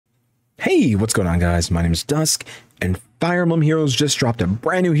Hey, what's going on, guys? My name is Dusk, and Fire Emblem Heroes just dropped a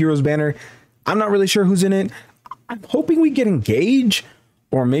brand new Heroes banner. I'm not really sure who's in it. I'm hoping we get Engage,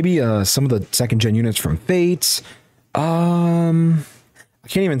 or maybe some of the second-gen units from Fates. I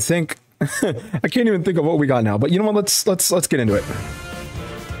can't even think. I can't even think of what we got now. But you know what? Let's get into it.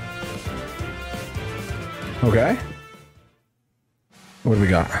 Okay. What do we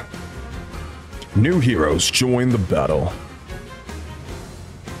got? New heroes join the battle.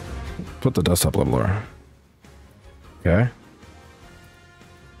 Put the dust up a little lower. Okay.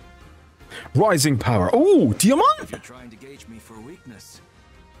 Rising power. Oh, Diamant! If you're trying to gauge me for weakness,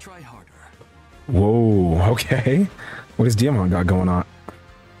 try harder. Whoa, okay. What does Diamant got going on?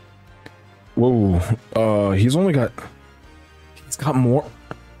 Whoa, he's got more.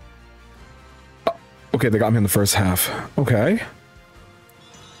 Okay, they got me in the first half. Okay.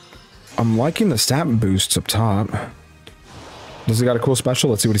 I'm liking the stat boosts up top. Does he got a cool special?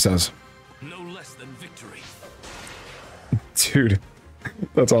 Let's see what he says. No less than victory. Dude,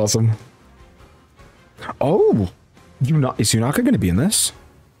 that's awesome. Oh, is Yunaka going to be in this?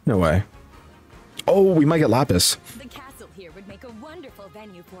 No way. Oh, we might get Lapis. The castle here would make a wonderful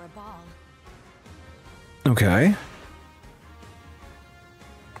venue for a ball. Okay.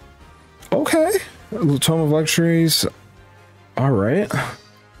 Okay. Tome of Luxuries. All right.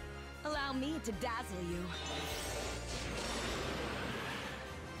 Allow me to dazzle you.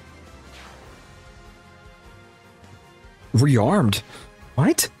 Rearmed.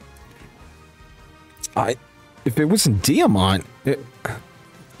 What? If it wasn't Diamant,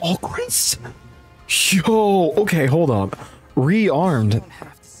 oh, Chris. Yo, okay, hold up. Rearmed. You don't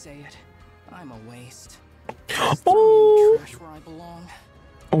have to say it. I'm a waste. Oh. Trash where I belong.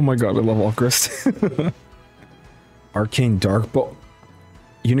 Oh my god, I love Alchrist. Arcane Dark Bolt.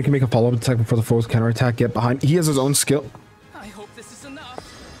 Unit can make a follow-up attack before the foe's counterattack. Get behind. He has his own skill. I hope this is enough.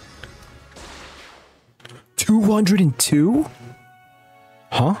 202?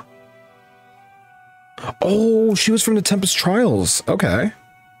 Huh? Oh, she was from the Tempest Trials. Okay.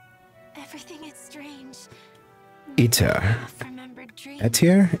 Everything is strange. Iter. Remembered dream.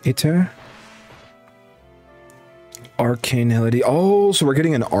 Iter. Arcane Hility. Oh, so we're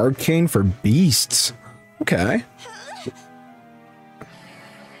getting an arcane for beasts. Okay.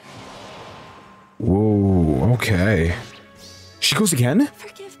 Whoa, okay. She goes again?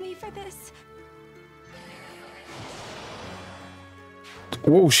 Forgive me for this.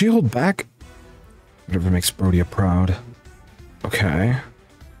 Whoa, she hold back. Whatever makes Brodia proud. Okay.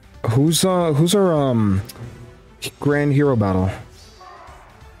 Who's our grand hero battle?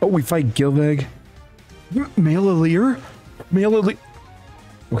 Oh, we fight Gilveg. Male ALEAR? Male ALEAR.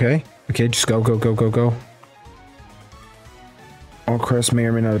 Okay, just go. All Crest may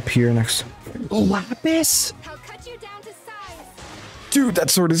or may not appear next. Lapis? I'll cut you down to size. Dude, that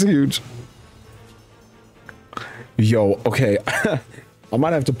sword is huge. Yo, okay. I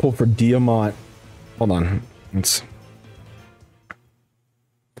might have to pull for Diamant. Hold on.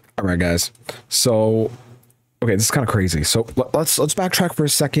 Alright, guys. So, okay, this is kind of crazy. So let's backtrack for a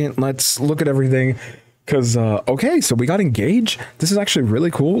second. Let's look at everything. Because, okay, so we got Engage. This is actually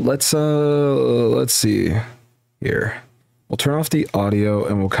really cool. Let's see here. We'll turn off the audio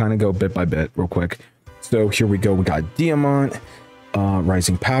and we'll kind of go bit by bit real quick. So here we go. We got Diamant,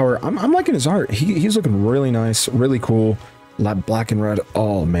 Rising Power. I'm liking his art. He's looking really nice, really cool. Black and red.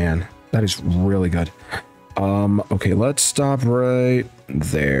 Oh man, that is really good. Okay, let's stop right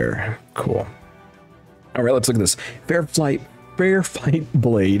there. Cool. All right, let's look at this. Fair Fight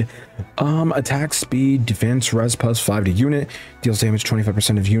Blade. Attack speed, defense, res plus 5 to unit, deals damage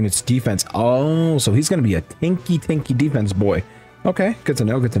 25% of units defense. Oh, so he's gonna be a tanky defense boy. Okay, good to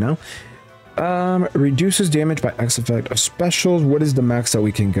know. Reduces damage by X effect of specials. What is the max that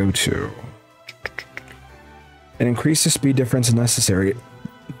we can go to? And increases speed difference necessary.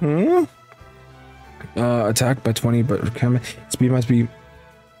 Attack by 20, but speed must be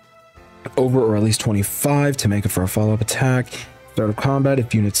over or at least 25 to make it for a follow-up attack. Start of combat,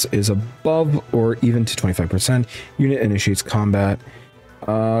 if units is above or even to 25%, unit initiates combat.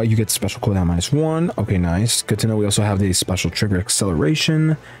 You get special cooldown -1. Okay, nice. Good to know. We also have the special trigger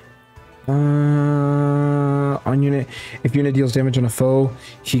acceleration. On unit, if unit deals damage on a foe,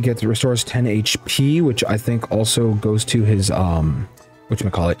 he restores 10 HP, which I think also goes to his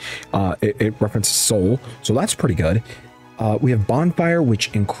whatchamacallit. It references soul, so that's pretty good. We have Bonfire, which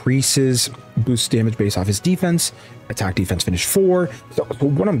boosts damage based off his defense, attack, defense, finish 4. So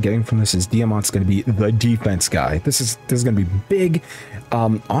what I'm getting from this is Diamant's going to be the defense guy. This is going to be big.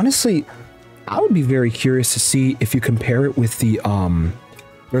 Honestly, I would be very curious to see if you compare it with the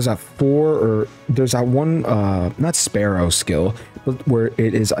there's that 4 or there's that one not Sparrow skill, but where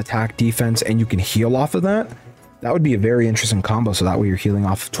it is attack, defense, and you can heal off of that. That would be a very interesting combo. So that way you're healing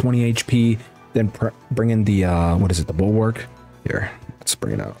off 20 HP, then bring in the what is it, the Bulwark. Here, let's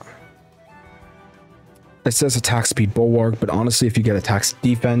bring it out. It says attack speed Bulwark, but honestly, if you get attack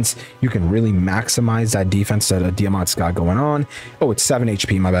defense, you can really maximize that defense that a Diamant's got going on. Oh, it's 7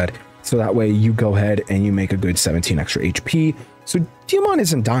 HP, my bad. So that way you go ahead and you make a good 17 extra HP. So Diamant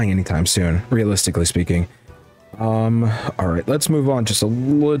isn't dying anytime soon, realistically speaking. All right, let's move on just a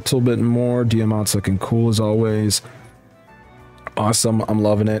little bit more. Diamant's looking cool as always. Awesome, I'm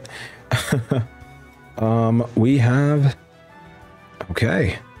loving it. We have,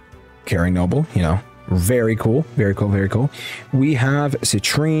 okay, Carrying Noble, you know, very cool, very cool, very cool. We have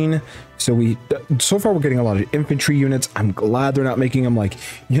Citrine. So far we're getting a lot of infantry units. I'm glad they're not making them like,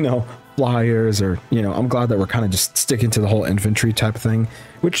 you know, flyers, or, you know, I'm glad that we're kind of just sticking to the whole infantry type of thing,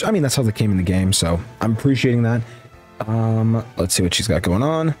 which, I mean, that's how they came in the game, so I'm appreciating that. Let's see what she's got going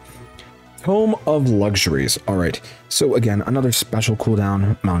on. Home of Luxuries. All right, so again, another special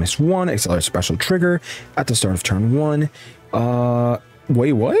cooldown, -1, accelerate special trigger at the start of turn 1.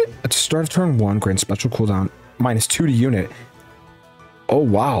 Wait, what? At the start of turn 1, grant special cooldown -2 to unit. Oh,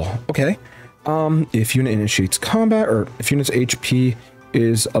 wow. Okay. If unit initiates combat, or if unit's HP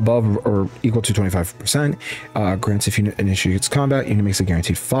is above or equal to 25%, grants if unit initiates combat, unit makes a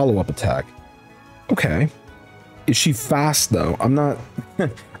guaranteed follow-up attack. Okay. Is she fast, though? I'm not...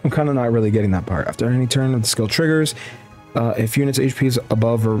 I'm kind of not really getting that part. After any turn of the skill triggers, if unit's HP is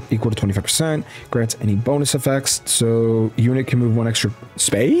above or equal to 25%, grants any bonus effects, so unit can move 1 extra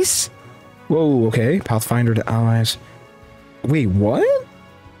space? Whoa, okay. Pathfinder to allies. Wait, what?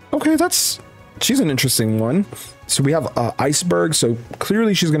 Okay, she's an interesting one. So we have Iceberg, so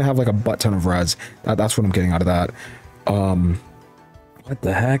clearly she's gonna have like a butt ton of res. That's what I'm getting out of that. What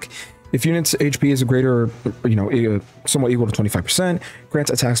the heck? If unit's HP is greater, you know, somewhat equal to 25%, grants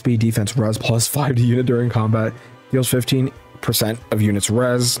attack speed, defense, res +5 to unit during combat, deals 15% of units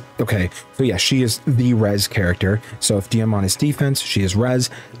res. Okay, so yeah, she is the res character. So if Diamant is defense, she is res.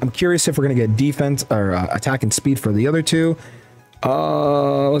 I'm curious if we're gonna get defense or attack and speed for the other two.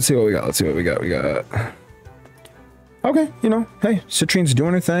 Let's see what we got. Let's see what we got. We got. Okay, you know, hey, Citrine's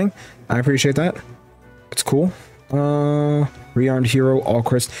doing her thing. I appreciate that. It's cool. Rearmed hero,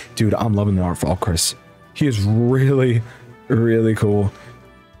 Alchris. Dude, I'm loving the art for Alchris. He is really, really cool.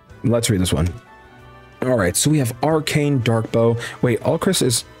 Let's read this one. All right, so we have Arcane Darkbow. Wait, Alchris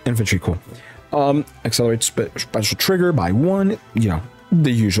is infantry, cool. Accelerate special trigger by 1. You know,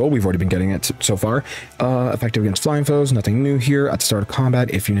 the usual. We've already been getting it so far. Effective against flying foes. Nothing new here. At the start of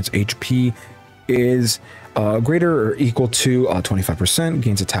combat, if unit's HP is greater or equal to 25%,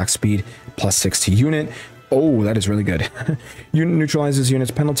 gains attack speed +6 to unit. Oh, that is really good. Unit neutralizes units'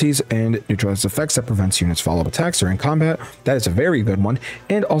 penalties and neutralizes effects that prevents units' follow-up attacks during combat. That is a very good one.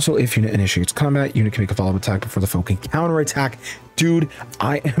 And also, if unit initiates combat, unit can make a follow-up attack before the foe can counterattack. Dude,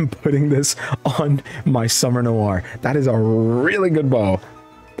 I am putting this on my Summer Noir. That is a really good bow.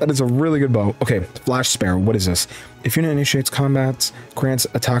 That is a really good bow. Okay, Flash Sparrow. What is this? If unit initiates combat, grants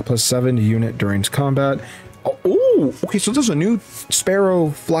attack +7 to unit during combat. Oh, okay, so there's a new Sparrow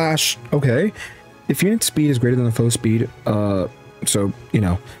Flash. Okay. If unit speed is greater than the foe speed, so, you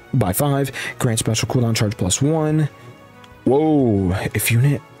know, by 5, grant special cooldown charge +1. Whoa, if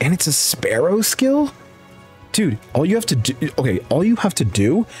unit, and it's a Sparrow skill? Dude, all you have to do, okay, all you have to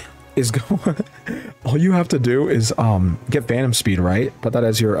do is go, all you have to do is, get Phantom Speed, right? Put that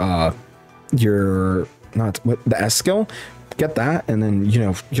as your, not, what, the S skill? Get that, and then, you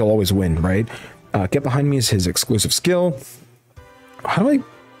know, you'll always win, right? Get Behind Me is his exclusive skill. How do I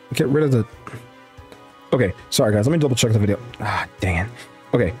get rid of the... Okay, sorry guys, let me double check the video. Ah, dang it.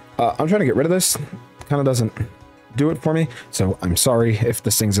 Okay, I'm trying to get rid of this. Kind of doesn't do it for me, so I'm sorry if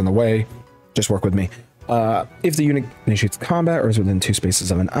this thing's in the way. Just work with me. If the unit initiates combat or is within 2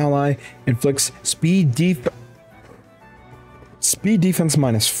 spaces of an ally, inflicts speed defense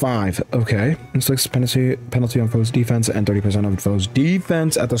 -5. Okay, inflicts penalty on foe's defense and 30% of foe's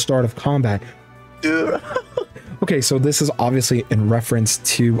defense at the start of combat. Okay, so this is obviously in reference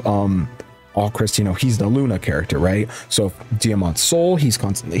to Alchris, you know, he's the Luna character, right? So Diamant's soul, he's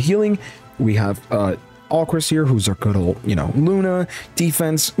constantly healing. We have Alchris here, who's our good old, you know, Luna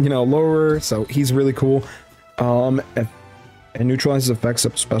defense, you know, lower. So he's really cool. And neutralizes effects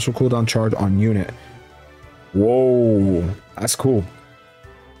of special cooldown charge on unit. Whoa, that's cool.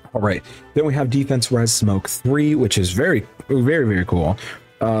 All right, then we have defense res smoke 3, which is very, very, very cool.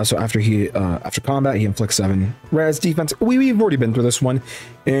 So after combat, he inflicts 7 res defense. We've already been through this one,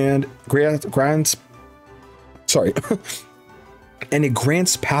 and grants. Sorry, and it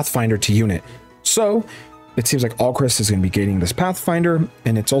grants Pathfinder to unit. So it seems like Alchris is going to be gaining this Pathfinder,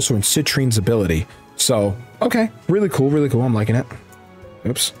 and it's also in Citrine's ability. So, okay, really cool, really cool. I'm liking it.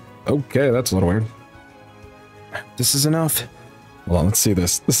 Oops. Okay, that's a little weird. This is enough. Hold on, let's see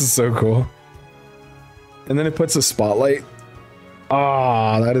this. This is so cool. And then it puts a spotlight.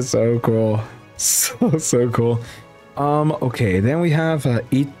 Ah, that is so cool. So cool. Okay, then we have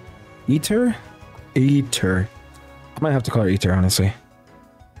Ether? Ether. I might have to call her Ether, honestly.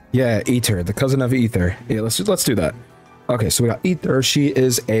 Yeah, Ether, the cousin of Ether. Yeah, let's do that. Okay, so we got Ether. She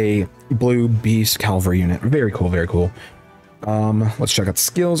is a blue beast cavalry unit. Very cool, very cool. Let's check out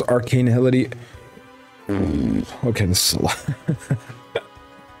skills. Arcane ability. Okay, this is a lot.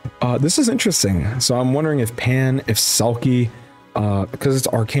 This is interesting. So I'm wondering if Selkie, because it's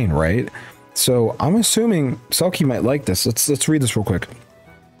arcane, right? So I'm assuming Selkie might like this. Let's read this real quick.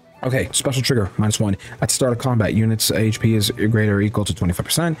 Okay, special trigger, -1. At the start of combat, units HP is greater or equal to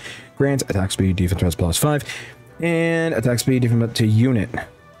 25%. Grants attack speed, defense res +5. And attack speed, defense to unit.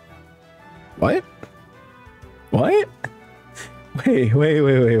 What? What?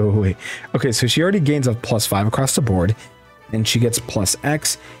 Wait. Okay, so she already gains a +5 across the board. And she gets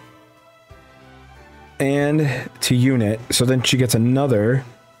 +X. And to unit. So then she gets another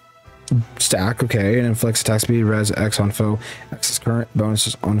stack, okay, and inflicts attack speed, res X on foe. X is current,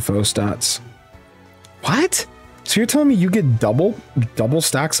 bonuses on foe stats. What? So you're telling me you get double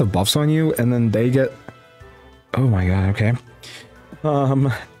stacks of buffs on you, and then they get... Oh my god, okay.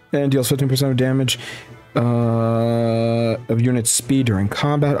 And deals 15% of damage of unit speed during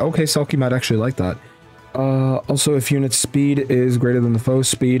combat. Okay, Selkie might actually like that. Also, if unit speed is greater than the foe's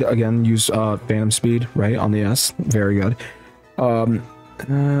speed, again, use Phantom Speed, right, on the S. Very good.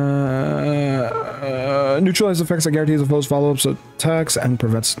 Neutralize effects that guarantees the foe's follow-ups attacks and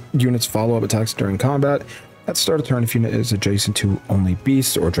prevents units' follow-up attacks during combat. At the start of turn, if unit is adjacent to only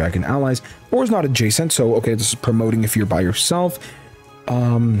beasts or dragon allies, or is not adjacent, so okay, this is promoting if you're by yourself.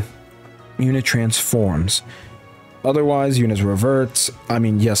 Unit transforms. Otherwise, units reverts. I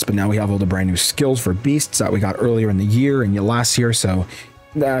mean, yes, but now we have all the brand new skills for beasts that we got earlier in the year and last year, so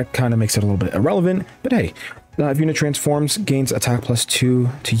that kind of makes it a little bit irrelevant. But hey, if unit transforms, gains attack +2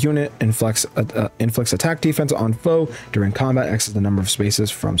 to unit, inflicts attack defense on foe during combat, X is the number of spaces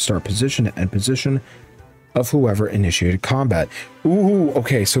from start position to end position of whoever initiated combat. Ooh,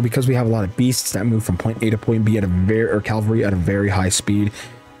 okay, so because we have a lot of beasts that move from point A to point B at a cavalry at a very high speed,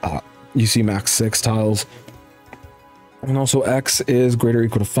 you see max 6 tiles. And also X is greater or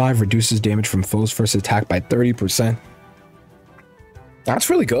equal to 5, reduces damage from foe's first attack by 30%. That's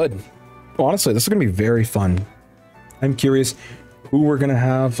really good. Honestly, this is going to be very fun. I'm curious who we're going to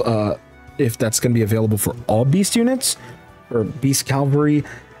have, if that's going to be available for all beast units or beast cavalry.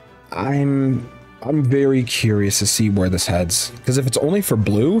 I'm very curious to see where this heads, because if it's only for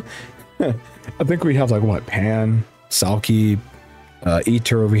blue, I think we have like what, Pan, Selkie,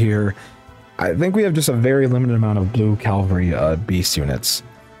 Ether over here. I think we have just a very limited amount of blue cavalry beast units.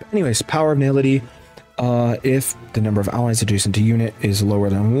 But anyways, power of naility. If the number of allies adjacent to unit is lower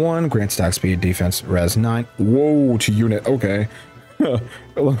than 1, grants attack speed, defense, res 9. Whoa, to unit, okay. A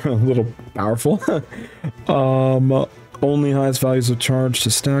little powerful. Only highest values of charge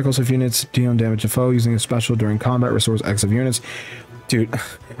to stack. Also, if units deal damage to foe using a special during combat, restores X of units. Dude,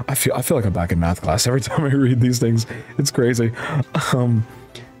 I feel like I'm back in math class every time I read these things. It's crazy.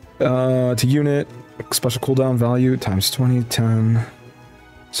 To unit, special cooldown value times 20, 10.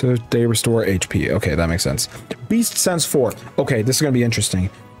 So they restore HP. Okay, that makes sense. Beast Sense 4. Okay, this is going to be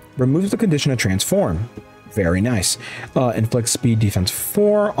interesting. Removes the condition to transform. Very nice. Inflicts speed defense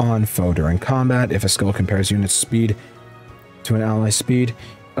 4 on foe during combat. If a skill compares unit speed to an ally speed,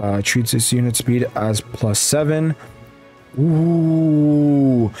 treats its unit speed as +7.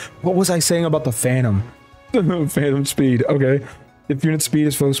 Ooh, what was I saying about the Phantom? Phantom speed. Okay. If unit speed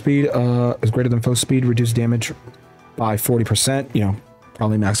is foe speed, is greater than foe speed, reduce damage by 40%. You know,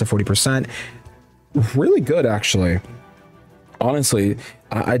 probably max at 40%. Really good, actually. Honestly,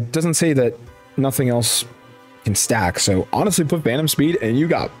 it doesn't say that nothing else can stack. So honestly, put Phantom speed and you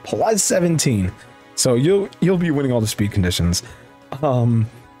got +17. So you'll be winning all the speed conditions.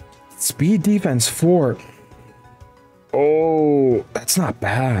 Speed defense 4. Oh, that's not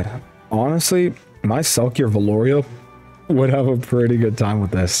bad. Honestly, my Selkie or Valoria would have a pretty good time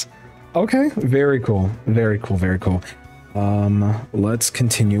with this. Okay, very cool. Very cool, very cool. Let's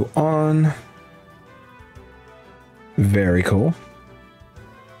continue on. Very cool.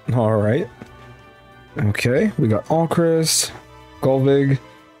 All right. Okay, we got Alchris, Golvig.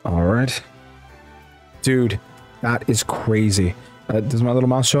 All right. Dude, that is crazy. Does my little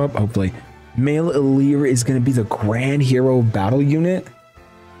mouse show up? Hopefully. Male ALEAR is going to be the Grand Hero Battle Unit.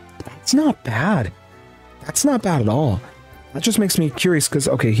 That's not bad. That's not bad at all. That just makes me curious because,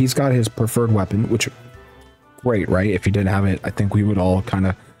 okay, he's got his preferred weapon, which, great, right? If he didn't have it, I think we would all kind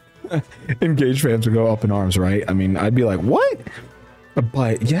of engage fans would go up in arms, right? I mean, I'd be like, what?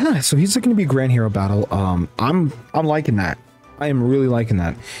 But yeah, so he's going to be Grand Hero Battle. I'm liking that. I am really liking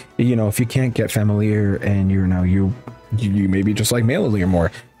that. You know, if you can't get Familiar and you maybe just like Male ALEAR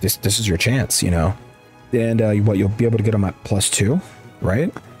more, this is your chance, you know. And what, you'll be able to get him at +2,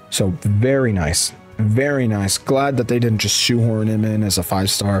 right? So very nice. Very nice. Glad that they didn't just shoehorn him in as a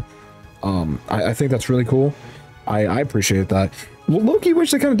 5-star. I think that's really cool. I appreciate that. Well, low-key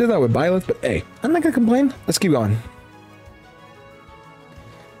wish they kind of did that with Byleth, but hey, I'm not gonna complain. Let's keep going.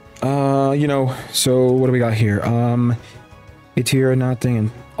 You know, so what do we got here? Atira, nothing,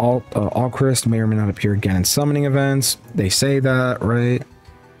 and all Christ may or may not appear again in summoning events. They say that, right?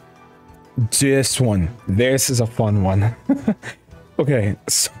 This is a fun one. Okay,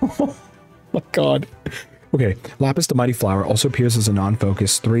 so oh my god. Okay, Lapis the Mighty Flower also appears as a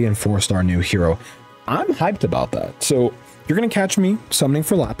non-focused 3- and 4-star new hero. I'm hyped about that. So you're gonna catch me summoning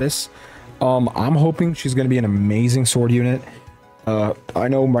for Lapis. I'm hoping she's gonna be an amazing sword unit. I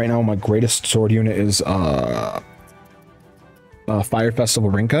know right now my greatest sword unit is Fire Festival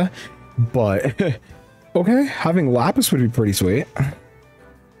Rinka, but okay, having Lapis would be pretty sweet.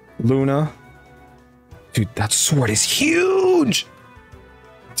 Luna, dude, that sword is huge.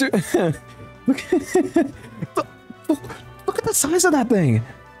 Dude, look at the size of that thing.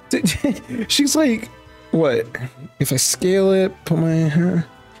 Dude, she's like, what? If I scale it, put my,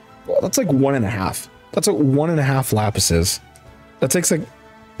 well, that's like 1.5. That's like 1.5 Lapises. That takes like,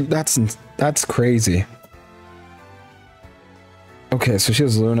 that's crazy. Okay, so she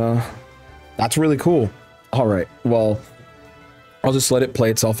has Luna. That's really cool. All right, well, I'll just let it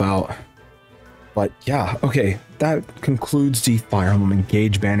play itself out. But yeah, okay, that concludes the Fire Emblem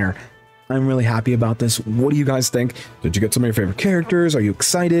Engage banner. I'm really happy about this. What do you guys think? Did you get some of your favorite characters? Are you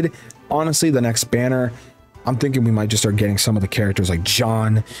excited? Honestly, the next banner, I'm thinking we might just start getting some of the characters like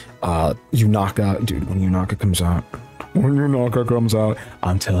John, Yunaka. Dude, when Yunaka comes out,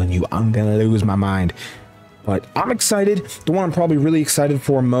 I'm telling you, I'm gonna lose my mind. But I'm excited. The one I'm probably really excited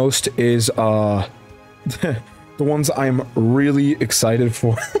for most is the ones I'm really excited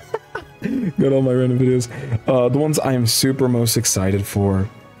for. Got all my random videos. The ones I am super most excited for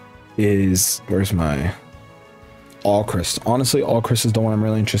is, where's my Allchrist? Honestly, Allchrist is the one I'm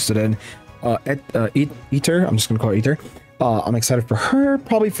really interested in. Ether, I'm just gonna call her Ether. I'm excited for her,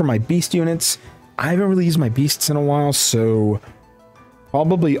 probably for my beast units. I haven't really used my beasts in a while, so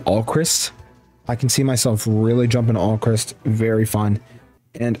probably Allchrist. I can see myself really jumping to Allchrist. Very fun.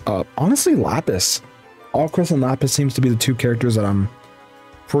 And honestly, Lapis. Allchrist and Lapis seems to be the two characters that I'm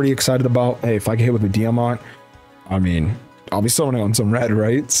pretty excited about. Hey, if I get hit with a Diamant, I mean, I'll be summoning on some red,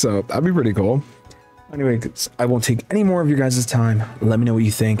 right? So that'd be pretty cool. Anyway, I won't take any more of your guys' time. Let me know what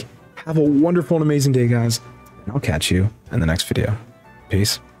you think. Have a wonderful and amazing day, guys. And I'll catch you in the next video.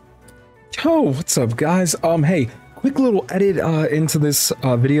 Peace. Yo, what's up, guys? Hey, quick little edit into this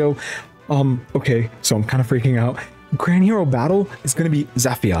video. Okay, so I'm kind of freaking out. Grand Hero Battle is gonna be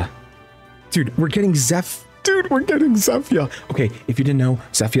ZEPHIA. Dude, we're getting ZEPHIA. Okay, if you didn't know,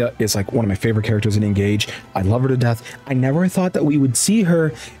 ZEPHIA is like one of my favorite characters in Engage. I love her to death. I never thought that we would see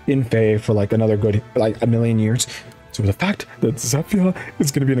her in FEH for like another good, like a million years. So the fact that ZEPHIA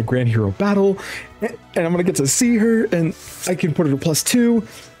is going to be in a Grand Hero Battle, and I'm going to get to see her, and I can put her to +2,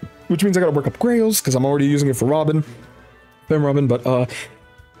 which means I got to work up Grails, because I'm already using it for Robin. But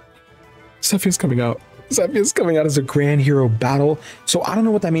ZEPHIA's coming out. ZEPHIA's coming out as a Grand Hero Battle. So I don't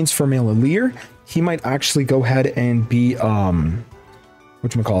know what that means for Male ALEAR. He might actually go ahead and be,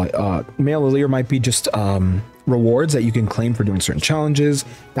 whatchamacallit, Male ALEAR might be just rewards that you can claim for doing certain challenges.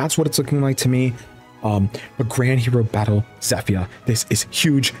 That's what it's looking like to me. But Grand Hero Battle ZEPHIA. This is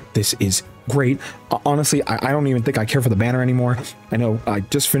huge. This is great. Honestly, I don't even think I care for the banner anymore. I know I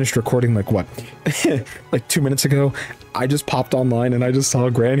just finished recording like what, like 2 minutes ago. I just popped online and I just saw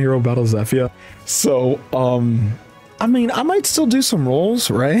Grand Hero Battle ZEPHIA. So, I mean, I might still do some rolls,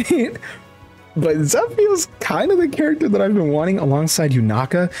 right? But ZEPHIA's kind of the character that I've been wanting alongside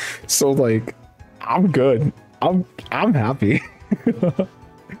Yunaka. So like, I'm good. I'm happy.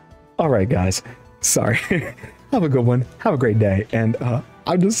 All right, guys. Sorry. Have a good one. Have a great day. And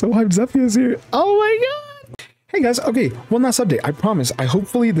I'm just so hyped ZEPHIA's here. Oh my god. Hey guys, okay, one last update. I promise.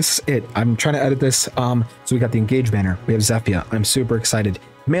 Hopefully this is it. I'm trying to edit this. So we got the Engage banner. We have ZEPHIA. I'm super excited.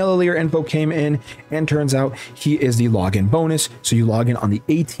 Male ALEAR info came in, and turns out he is the login bonus. So you log in on the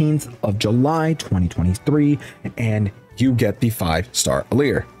 18th of July 2023, and you get the 5-star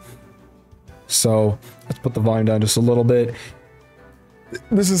ALEAR. So let's put the volume down just a little bit.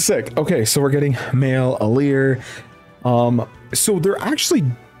 This is sick. Okay, so we're getting male ALEAR. So they're actually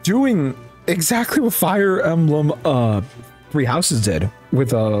doing exactly what Fire Emblem Three Houses did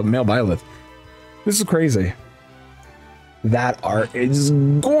with male Byleth. This is crazy. That art is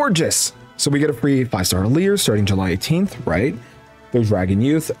gorgeous. So we get a free 5-star ALEAR starting July 18th, right? There's Dragon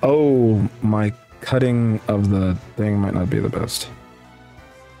Youth. Oh, my cutting of the thing might not be the best.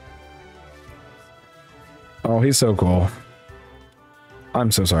 Oh, he's so cool.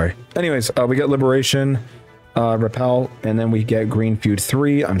 I'm so sorry. Anyways, we get Liberation, Repel, and then we get Green Feud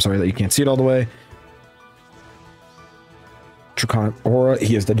 3. I'm sorry that you can't see it all the way. Draconic Aura.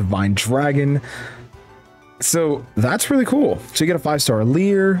 He is the Divine Dragon. So that's really cool. So you get a 5-star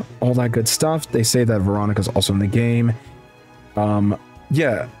ALEAR, all that good stuff. They say that Veronica's also in the game.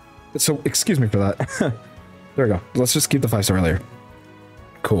 Yeah. So excuse me for that. There we go. Let's just keep the 5-star ALEAR.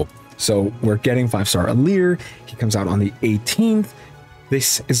 Cool. So we're getting 5-star ALEAR. He comes out on the 18th.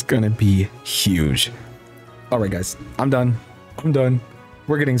 This is gonna be huge. All right, guys. I'm done. I'm done.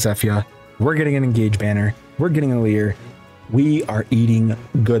 We're getting ZEPHIA. We're getting an Engage banner. We're getting an ALEAR. We are eating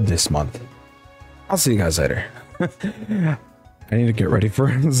good this month. I'll see you guys later. I need to get ready for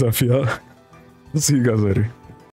ZEPHIA. I'll see you guys later.